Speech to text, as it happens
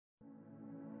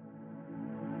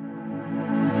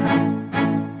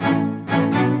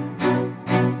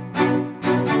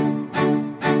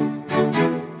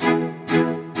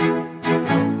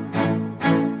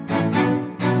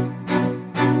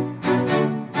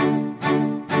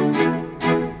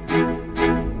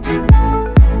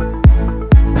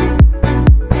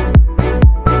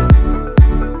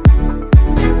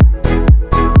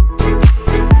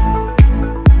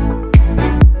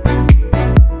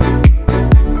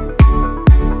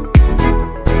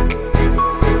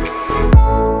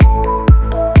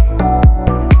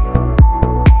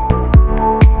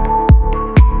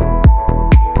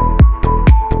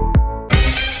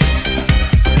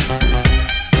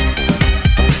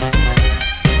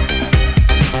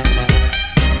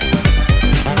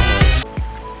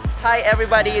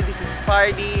everybody, this is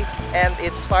Fardy and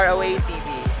it's Far Away TV.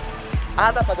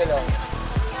 Ata padulong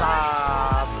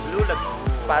sa Blue Lagoon.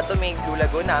 Pato may Blue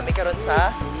Lagoon namin karon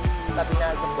sa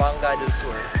Tabina, Zamboanga del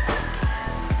Sur.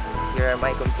 Here are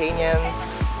my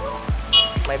companions,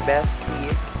 my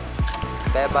bestie,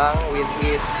 Bebang with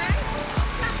his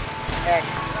ex.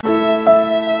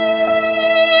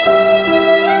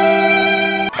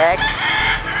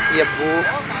 Yabu.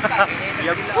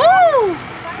 Yabu!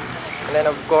 And then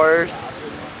of course,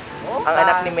 ang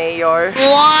anak ni Mayor.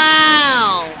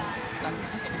 Wow!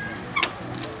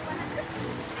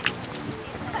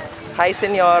 Hi,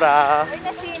 Senyora.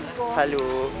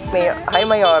 Hello. Hi,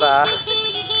 Mayora.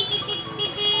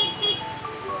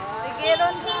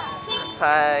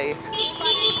 Hi.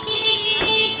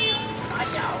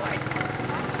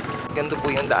 Ganito po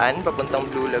yung daan, papuntang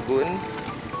Blue Lagoon.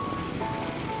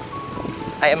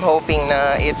 I am hoping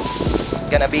na it's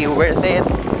gonna be worth it.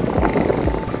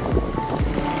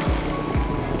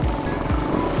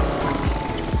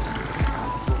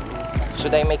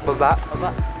 Should I make baba?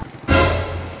 Baba.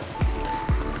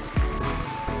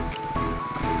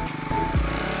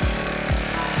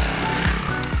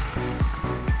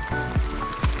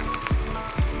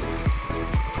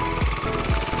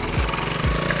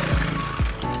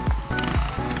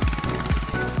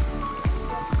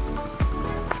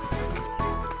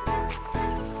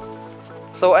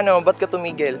 So ano, ba't ka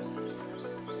tumigil?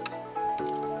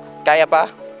 Kaya pa?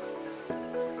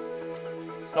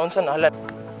 Noon sa nahalat.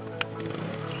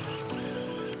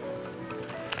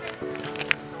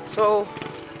 So,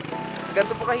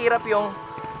 ganito po kahirap yung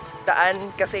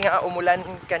daan kasi nga umulan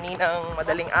kaninang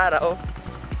madaling araw.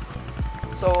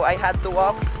 So, I had to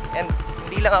walk and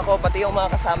hindi lang ako, pati yung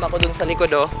mga kasama ko dun sa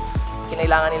likod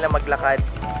kinailangan nila maglakad.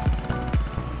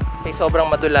 Kasi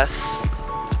sobrang madulas.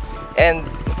 And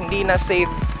hindi na safe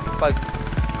pag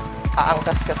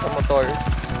aangkas ka sa motor.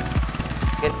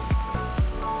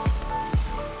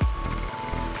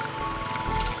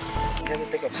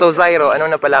 So Zyro, ano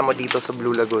na pala mo dito sa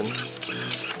Blue Lagoon?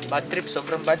 Bad trip,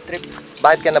 sobrang bad trip.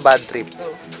 Bakit ka na bad trip?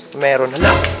 Meron.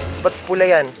 Hala, ba't pula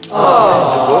yan?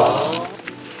 Dugo?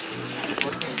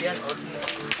 Ortis yan,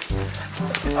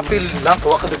 ortis. Apil lang,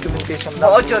 kuha ka documentation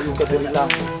lang. Oo, Chod. Yung kadali lang.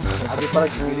 Abi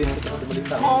para gibilin sa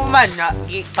kadalita. Oo man,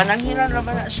 pananghiran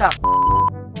naman na siya.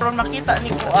 Pero nakita ni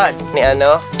Kuan. Ni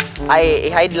ano? Ay,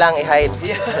 i-hide lang, i-hide.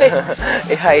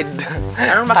 I-hide.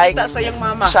 Anong makita sa iyang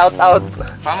mama? Shout out.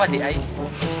 Mama di ay.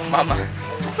 Mama.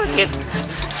 Bakit?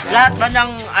 Lahat ba ng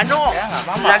ano?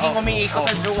 Mama, laging umiikot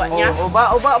sa duwa niya?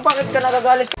 Bakit ka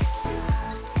nagagalit?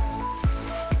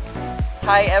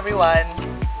 Hi everyone.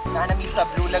 Naanami sa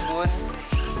Blue Lagoon.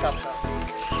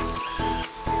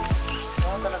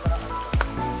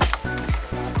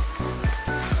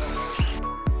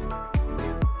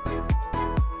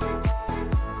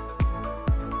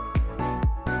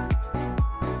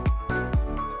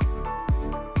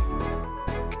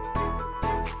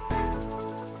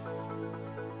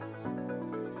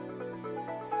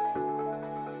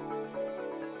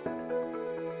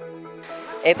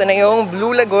 Ito na yung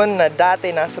Blue Lagoon na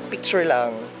dati nasa picture lang.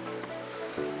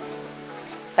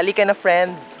 Halika na,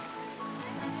 friend.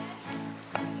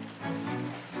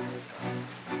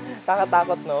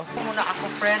 Nakatakot, no? Muna ako,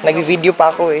 friend. Nag-video pa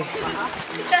ako eh.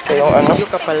 So, yung ano? Video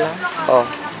ka pala. Oh.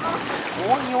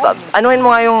 Anuhin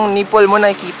mo nga yung nipple mo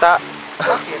nakikita.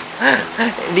 Bakit?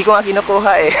 Hindi ko nga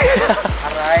kinukuha eh.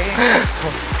 Aray.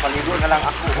 Paligo na lang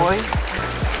ako, hoy.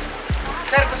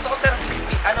 Sir, gusto ko, sir.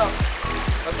 Ano?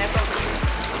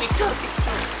 Picture.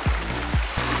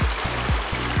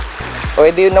 O,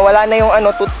 edi nawala na yung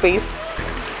ano, toothpaste.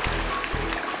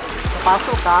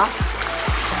 Napasok ka?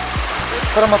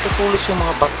 Para matutulos yung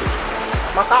mga bato.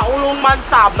 Makaulong man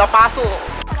sab, napasok.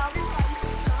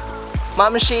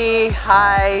 Ma'am Shi,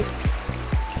 hi.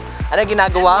 Ano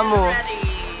ginagawa mo?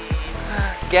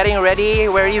 Getting ready?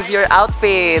 Where is your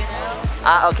outfit?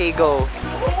 Ah, okay, go.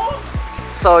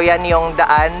 So, yan yung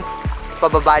daan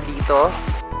pababa dito.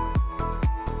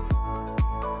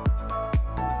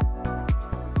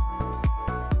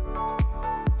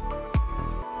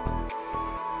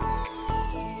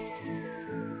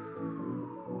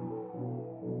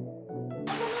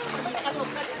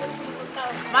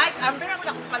 Mike, ambil ako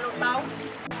na kung palutaw.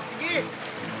 Sige.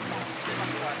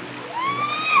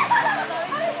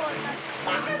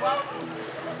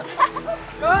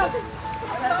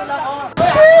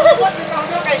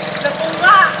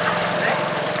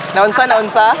 Naunsa?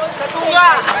 Natunga!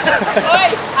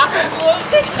 Hoy! Ako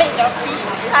gulti kay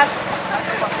Napitas!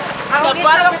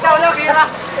 Nagwalang bitaw lang kira!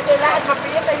 Kailangan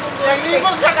mapiyat ay yung gulti!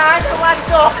 Naglibog sa kahasawan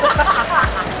ko!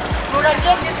 Mula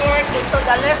dyan, dito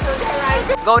the left, to the right!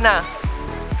 Go na!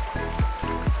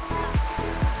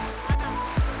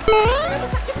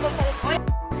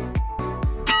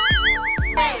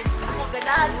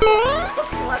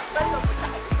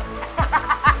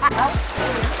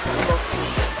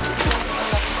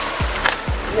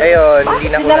 Ayun, hindi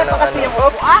na kuha ng ano.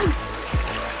 upuan.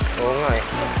 Oo nga eh.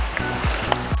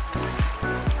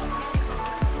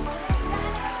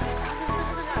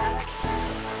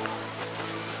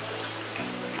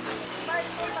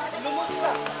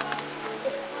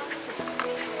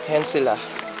 Ayan sila.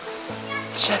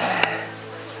 Tcharam!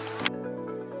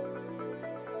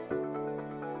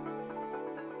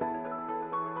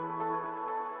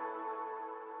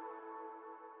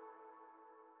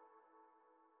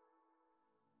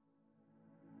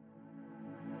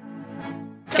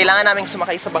 Kailangan naming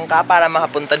sumakay sa bangka para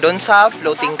makapunta doon sa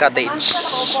floating cottage.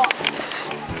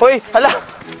 Hoy, hala!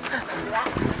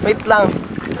 Wait lang.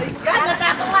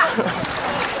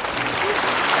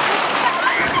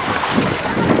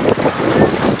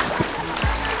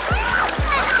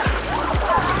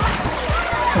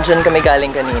 Diyan kami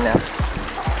galing kanina.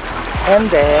 And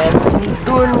then,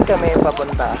 doon kami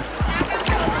papunta.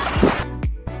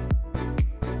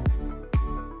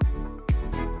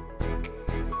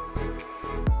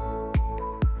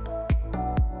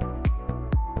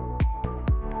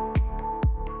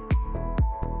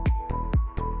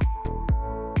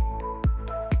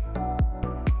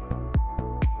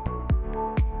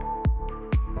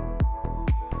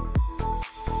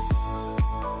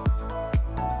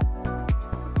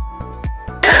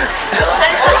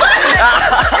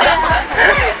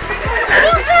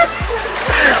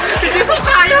 Hindi ko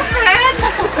kaya, friend!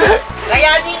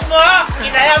 Kayanin mo!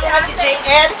 Kinaya mo kasi sa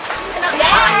JS!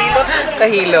 Kahilo?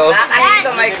 Kahilo? Nakahilo,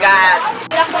 my God!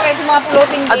 Sa mga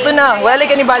floating Ato na, wala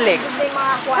ka ni balik.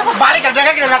 Saan mo balik? Ang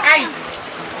dagang kinalakay!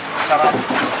 Sarap.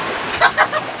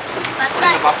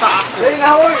 Nabasa ako. Dali na,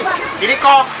 hoy! Dili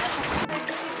ko!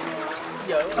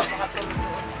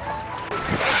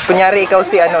 Kunyari ikaw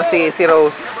si si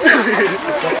Rose.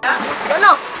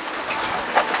 Ano?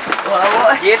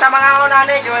 Kita mga ako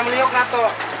nanay, gawin mo liyok na to.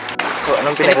 So,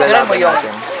 anong pinaglalaban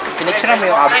natin? Pinicture mo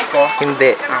yung abs ko?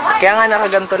 Hindi. Kaya nga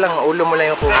nakaganto lang, ulo mo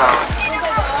lang yung kuha.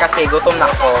 Kasi gutom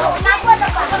na ako.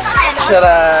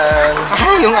 Charan!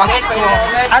 Yung abs ko.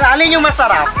 Alin yung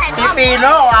masarap?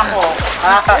 Pipino o ako?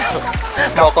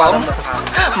 Mokong?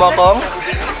 Mokong?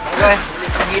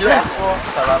 Nagilo ako.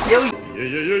 Sarap.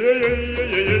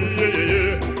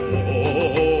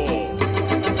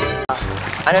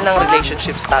 Ano nang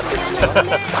relationship status niyo?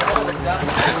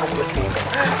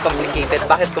 Complicated.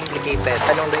 Bakit complicated?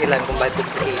 Anong dahilan kung bakit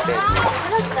complicated?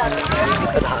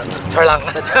 Char lang.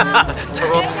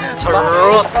 Charot.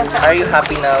 Charot. Are you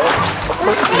happy now? Of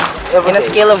course, yes. In a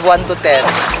scale of 1 to 10,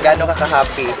 gaano ka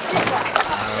ka-happy?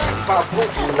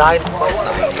 9.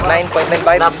 9.9.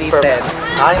 Bakit Not hindi perfect.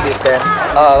 10? Hindi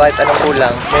 10. Oh, bakit anong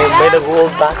kulang? May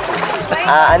nag-hold back.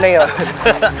 Ano yun?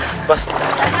 Basta.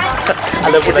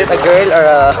 Alam mo Is na it a girl or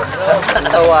a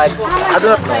what? I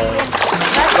don't know.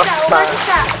 Basta.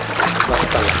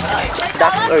 Basta lang.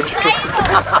 Ducks or geese?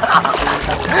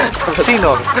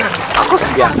 Sino? Ako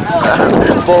siya.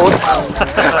 Both.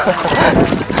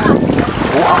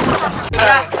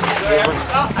 Ever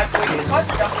since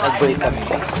nag-break kami,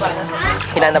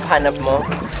 Hinanap-hanap mo?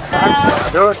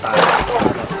 there were times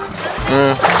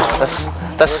Tas,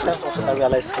 There were times also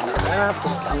na-realize ko na I have to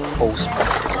stop post mo.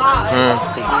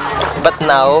 Thing. but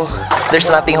now,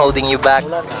 there's nothing holding you back.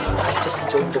 Wala na. Just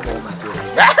enjoy the moment.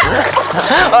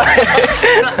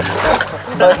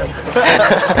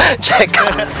 Check.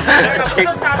 Check.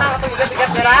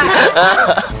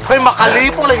 May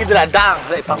makalipong lagi dinadang.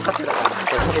 Ipangkat yun ako.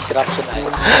 Kung interruption ay.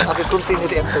 Okay, continue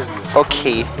the interview.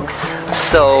 Okay.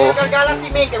 So,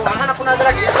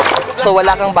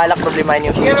 wala kang balak problemahin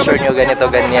yung future nyo, ganito,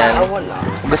 ganyan. Wala.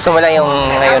 Gusto mo lang yung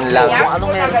ngayon lang. Kung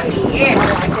anong meron eh.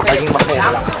 Maging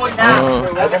masaya lang.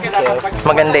 I don't care.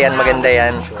 Maganda yan, maganda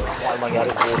yan. Kung ano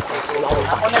mangyari po. Wala akong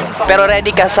pakialam. Pero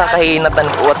ready ka sa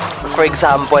kahinatan what, for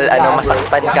example,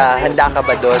 masaktan ka, handa ka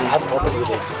ba doon? I'm open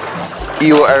with it.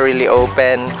 You are really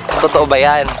open. Totoo ba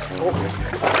yan? Okay.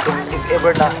 If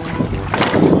ever na,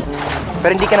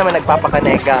 Pero hindi ka naman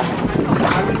nagpapakanega.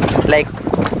 Like,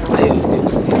 ayun yung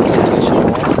situation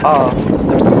mo. oh,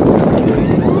 There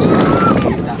is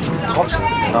hops.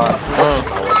 Bawal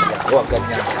ka. Huwag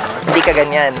ganyan. hindi ka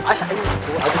ganyan. Ay, ayun.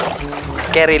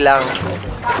 Carry lang.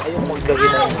 Ayun maglagay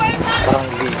ng parang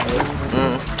limit.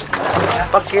 Mm.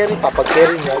 Pag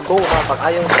carry niya, go na. Pag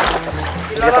ayaw niya,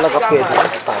 hindi ka talaga pwede.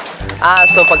 Stop.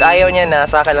 So pag ayaw niya na,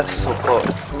 saka lang susuko.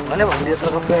 Ano ba? Hindi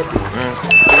talaga pwede. Mm.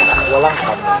 Walang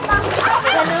kami.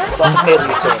 So, as may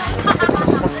reason.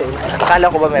 Kasi sa tayo,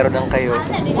 Akala ko ba meron ng kayo?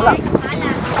 wala.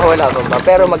 Wala pa ba?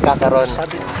 Pero magkakaroon.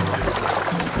 Sabi,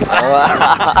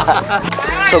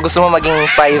 So gusto mo maging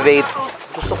private?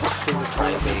 Gusto ko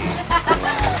semi-private.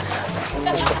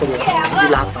 Gusto ko yung hindi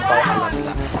lahat ng tao alam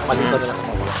nila. Maliban nila sa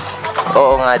mga vlogs.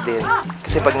 Oo nga din.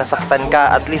 Kasi pag nasaktan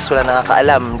ka, at least wala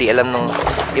nakakaalam. Di alam nung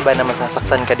iba na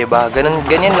masasaktan ka, diba?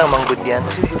 Ganyan lang manggod yan.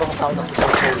 Kasi yung ibang tao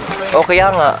nag-isang soul. O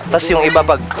kaya nga, tas yung iba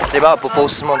pag, diba,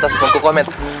 pupost mo, tas magko-comment,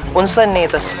 unsan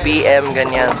eh, tas PM,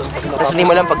 ganyan. Tas hindi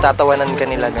mo lang pagtatawanan ka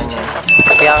nila, ganyan.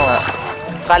 Kaya nga,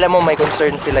 kala mo may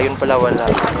concern sila, yun pala wala.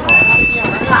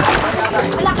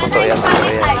 Totoo yan,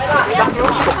 totoo yan.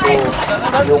 Gusto ko yung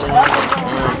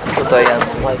Totoo yan.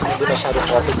 hindi masyadong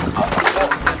open sa tao.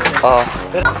 Oo.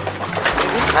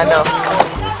 Ano?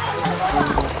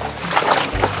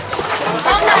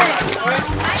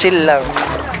 Chill lang.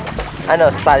 Ano,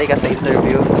 sasali ka sa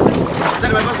interview?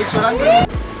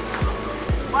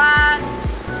 One.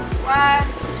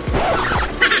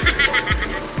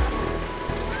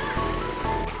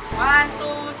 One,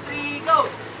 two, three, go!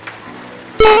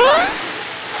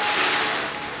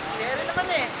 Kaya naman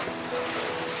eh.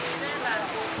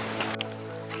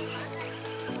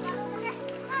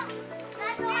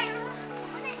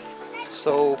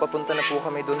 So, papunta na po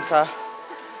kami dun sa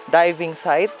diving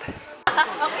site.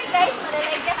 Okay guys,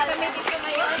 mariligtas kami dito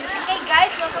ngayon. Okay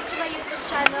guys, welcome to my YouTube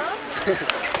channel.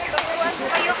 Tuturuan ko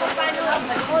kayo kung paano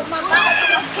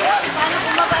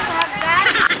bumaba sa hagdan.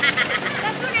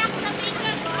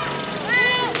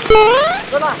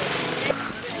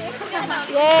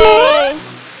 Yay!